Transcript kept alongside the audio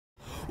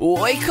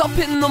Wake up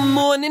in the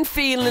morning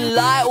feeling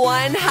like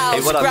Winehouse.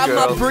 Hey, what up, grab girl?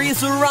 my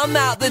breezer, I'm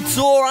out the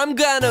door, I'm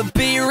gonna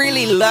be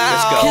really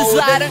loud. Cause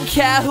I don't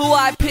care who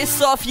I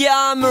piss off, yeah,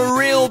 I'm a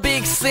real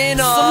big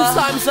sinner.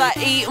 Sometimes I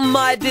eat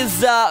my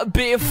dessert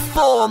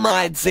before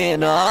my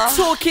dinner.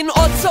 Talking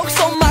odd socks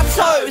on my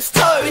toes,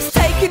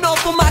 taking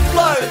off all my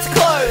clothes,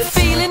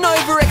 feeling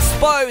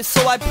overexposed,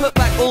 so I put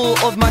back all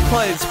of my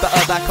clothes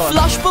back on.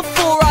 Flush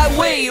before I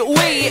wee,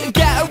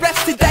 get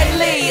arrested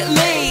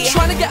daily,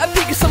 trying to get a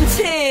peek of some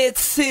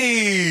tits.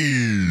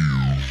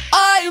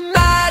 I'm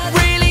mad,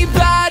 really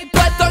bad,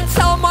 but don't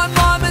tell my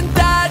mom and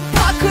dad.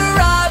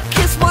 Pucker up,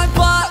 kiss my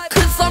butt,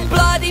 cause I'm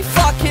bloody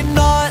fucking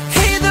not.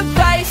 Hear the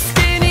bass,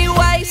 skinny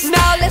waist,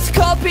 now let's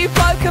copy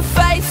poker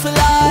face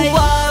like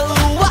whoa,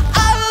 whoa,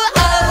 oh,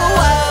 oh,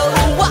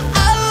 whoa, oh.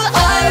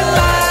 I'm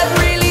mad,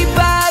 really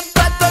bad,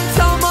 but don't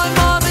tell my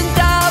mom and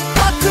dad.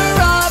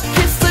 Pucker up,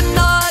 kiss the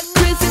nut,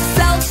 cause it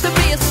sells to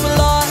be a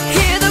slut.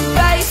 Hear the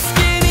bass,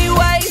 skinny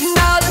waist,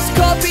 now let's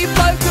copy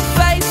poker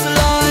face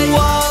like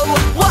whoa,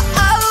 whoa, oh,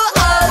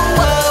 oh,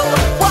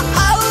 whoa,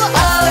 oh, oh.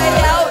 Stay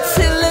out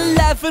till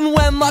 11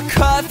 when my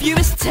curfew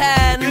is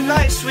 10. Good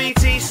night,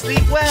 sweetie,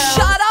 sleep well.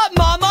 Shut up,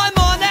 mum, I'm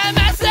on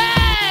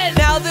MSN.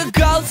 Now the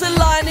girls are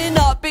lining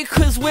up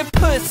because we're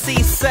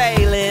pussy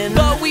sailing,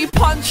 but we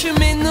punch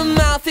them in the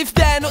mouth if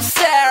they're not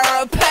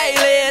Sarah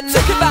Palin.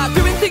 Talk about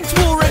doing things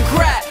we'll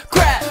regret,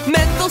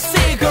 menthol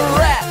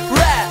cigarette,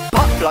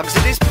 Butt plugs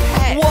in his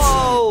pet.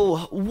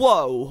 whoa,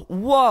 whoa,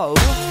 whoa.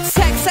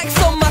 Sex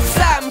on my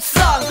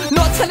Samsung,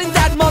 not telling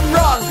dad mum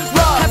wrong.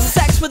 Have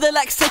sex with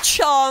Alexa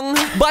Chung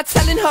by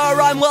telling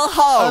her I'm well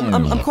hung.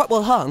 I'm quite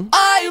well hung.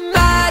 I'm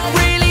mad,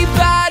 really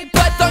bad,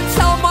 but don't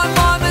tell my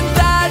mum and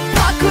dad.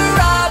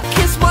 Pucker up,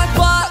 kiss my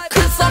butt,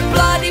 cause I'm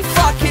bloody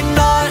fucking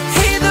not.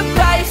 Hear the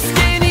bass,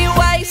 skinny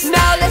waist,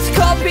 now let's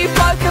copy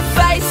poker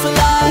face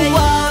like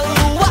whoa,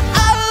 whoa, oh,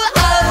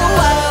 oh,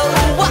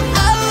 whoa, whoa, oh.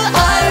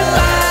 I'm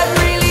mad,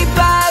 really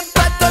bad,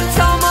 but don't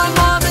tell my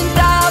mum and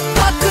dad.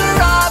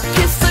 Pucker up,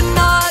 kiss the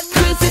nut,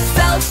 cause it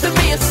sells to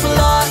be a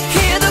slut.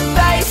 Hear the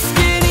bass,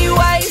 skinny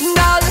waist,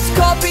 now let's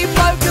copy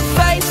poker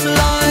face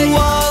like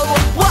whoa,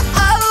 whoa, oh,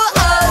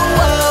 oh,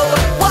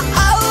 whoa, whoa,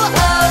 oh, oh.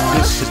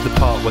 This is the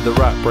part where the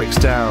rap breaks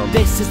down.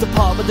 This is the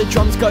part where the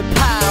drums go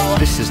pow.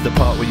 This is the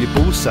part where your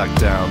balls sag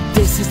down.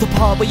 This is the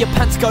part where your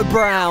pants go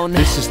brown.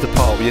 This is the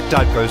part where your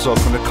dad goes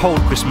off on a cold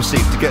Christmas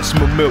Eve to get some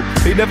more milk.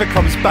 He never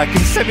comes back, and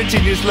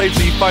 17 years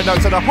later you find out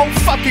he's had a whole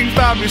fucking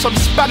family with some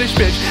Spanish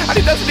bitch, and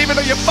he doesn't even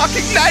know your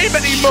fucking name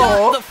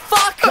anymore. Shut the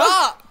fuck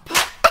up!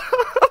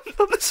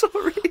 I'm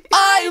sorry.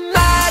 I'm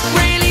mad,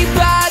 really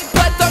bad,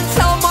 but don't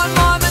tell my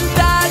mom and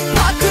dad.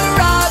 Pucker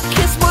up,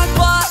 kiss my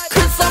butt,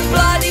 cause I'm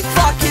bloody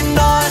fucking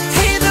not.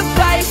 Hear the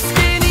bass,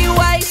 skinny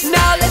waist,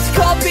 now let's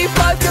copy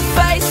poker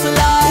face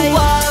like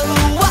whoa,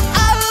 whoa, oh,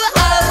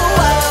 oh,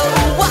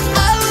 whoa, whoa, oh.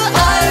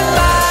 I'm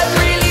mad,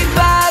 really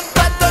bad,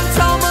 but don't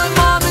tell my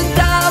mom and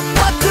dad.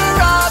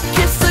 Pucker up,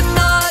 kiss the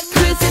nut,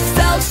 cause it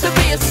sells to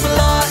be a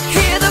slut.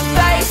 Hear the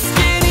bass,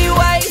 skinny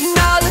waist,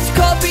 now let's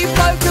copy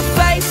poker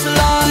face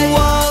like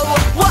whoa,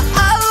 whoa, oh, oh,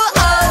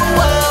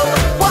 whoa,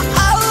 whoa, oh,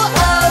 oh.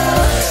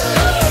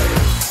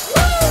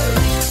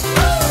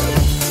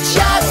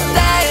 Just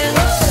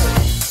dance,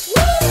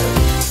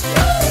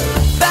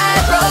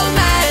 bad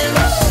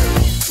romance,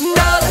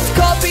 now let's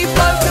copy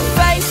poker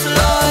face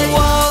like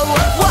whoa,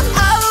 whoa, oh,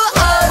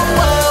 oh,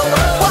 whoa,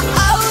 whoa,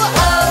 oh,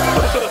 oh.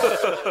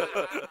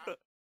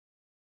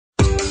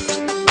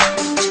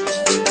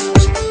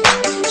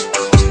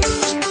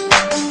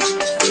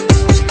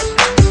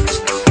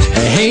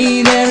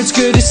 Hey there, it's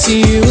good to see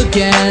you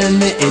again.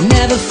 It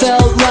never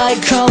felt right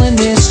calling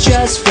this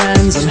just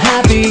friends. I'm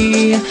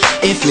happy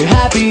if you're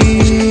happy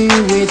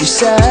with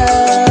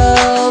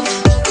yourself.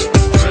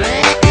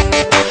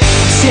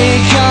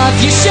 Take off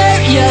your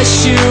shirt, your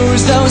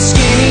shoes, those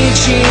skin